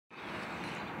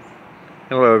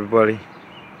Hello everybody,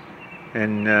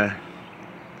 and I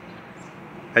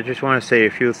just want to say a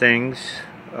few things.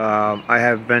 I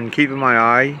have been keeping my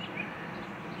eye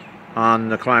on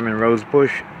the climbing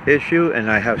rosebush issue,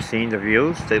 and I have seen the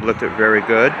views. They looked very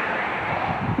good.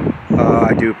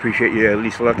 I do appreciate you at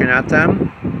least looking at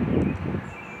them.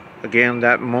 Again,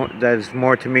 that is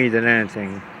more to me than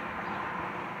anything.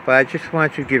 But I just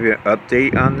want to give you an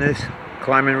update on this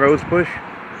climbing rosebush.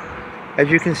 As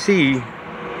you can see,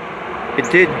 it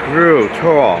did grow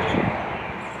tall.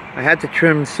 I had to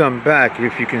trim some back,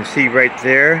 if you can see right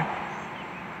there.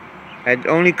 I'd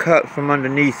only cut from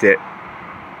underneath it,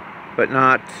 but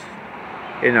not,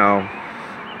 you know,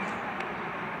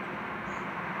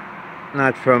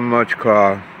 not from much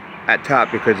claw at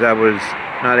top, because I was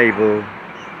not able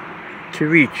to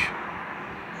reach.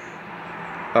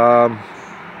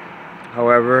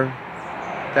 However,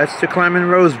 that's the climbing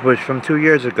rosebush from 2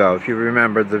 years ago, if you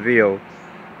remember the video.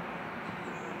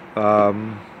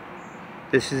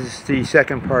 This is the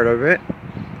second part of it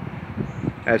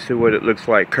as to what it looks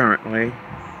like currently.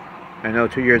 I know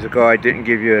 2 years ago I didn't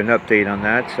give you an update on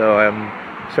that, so I'm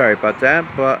sorry about that,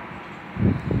 but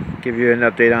give you an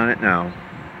update on it now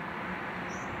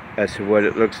as to what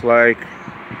it looks like.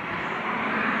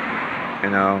 You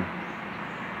know,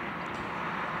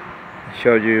 I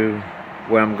showed you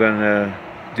what I'm gonna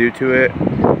do to it.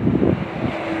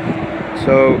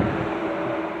 So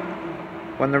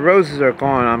when the roses are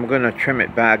gone, I'm going to trim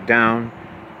it back down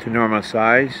to normal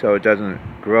size so it doesn't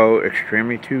grow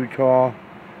extremely too tall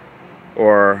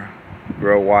or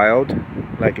grow wild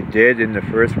like it did in the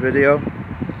first video.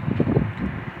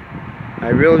 I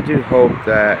really do hope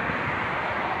that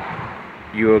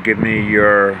you will give me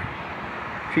your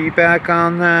feedback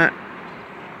on that.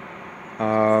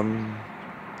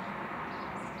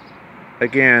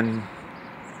 Again,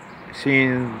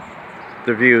 seeing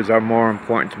the views are more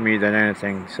important to me than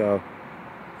anything, so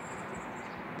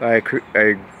I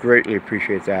greatly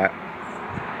appreciate that.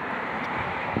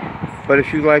 But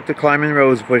if you like the climbing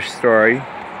rosebush story,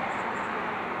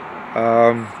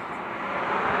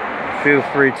 feel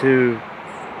free to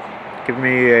give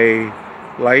me a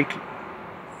like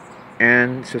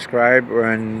and subscribe,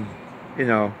 and you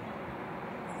know,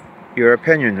 your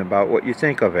opinion about what you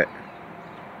think of it.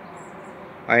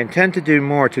 I intend to do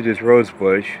more to this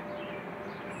rosebush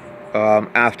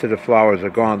after the flowers are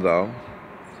gone, though.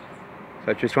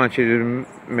 So I just want you to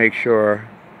make sure,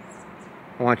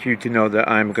 I want you to know that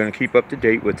I'm going to keep up to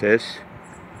date with this,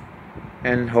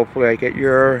 and hopefully I get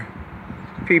your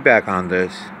feedback on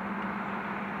this.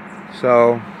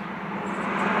 So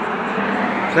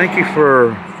thank you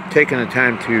for taking the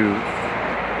time to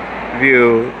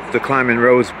view the climbing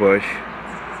rosebush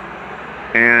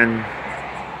and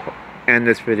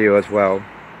this video as well.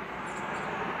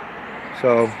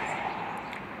 So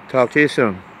talk to you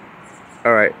soon.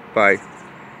 Alright, bye.